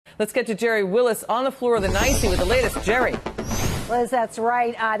Let's get to Gerri Willis on the floor of the NYSE with the latest. Gerri. Liz, that's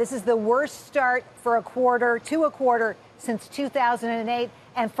right. This is the worst start for a quarter since 2008.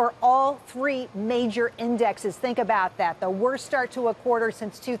 And for all three major indexes, think about that. The worst start to a quarter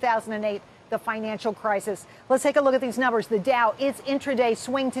since 2008, the financial crisis. Let's take a look at these numbers. The Dow, its intraday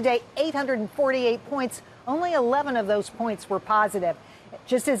swing today, 848 points. Only 11 of those points were positive.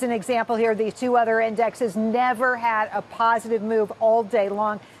 Just as an example here, these two other indexes never had a positive move all day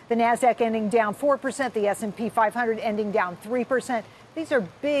long. The Nasdaq ending down 4%, the S&P 500 ending down 3%. These are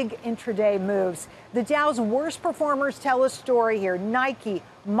big intraday moves. The Dow's worst performers tell a story here. Nike,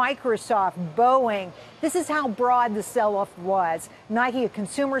 Microsoft, Boeing. This is how broad the sell-off was. Nike, a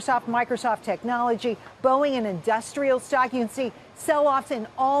consumer stock, Microsoft technology, Boeing, an industrial stock. You can see sell-offs in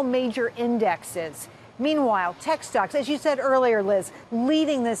all major indexes. Meanwhile, tech stocks, as you said earlier, Liz,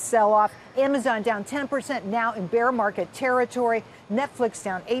 leading this sell-off. Amazon down 10%, now in bear market territory. Netflix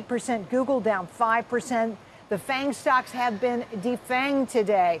down 8%, Google down 5%. The FANG stocks have been defanged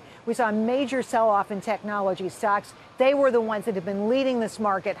today. We saw a major sell-off in technology stocks. They were the ones that have been leading this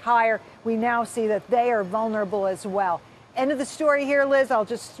market higher. We now see that they are vulnerable as well. End of the story here, Liz. I'll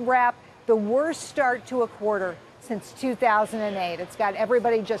just wrap. The worst start to a quarter since 2008. It's got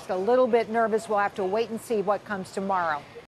everybody just a little bit nervous. We'll have to wait and see what comes tomorrow.